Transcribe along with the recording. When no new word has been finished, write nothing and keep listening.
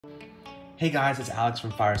Hey guys, it's Alex from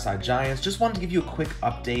Fireside Giants. Just wanted to give you a quick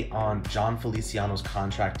update on John Feliciano's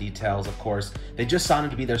contract details. Of course, they just signed him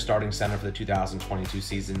to be their starting center for the 2022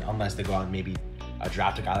 season, unless they go out and maybe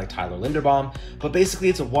draft a guy like Tyler Linderbaum. But basically,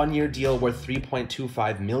 it's a one-year deal worth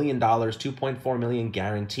 $3.25 million, $2.4 million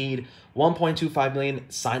guaranteed, $1.25 million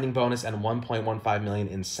signing bonus, and $1.15 million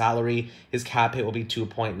in salary. His cap hit will be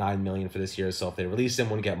 $2.9 million for this year, so if they release him,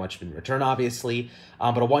 wouldn't get much in return, obviously.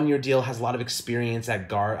 But a one-year deal, has a lot of experience at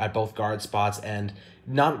both guard spots, and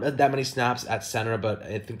not that many snaps at center, but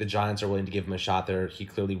I think the Giants are willing to give him a shot there. He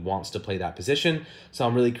clearly wants to play that position, so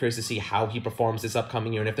I'm really curious to see how he performs this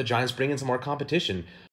upcoming year and if the Giants bring in some more competition.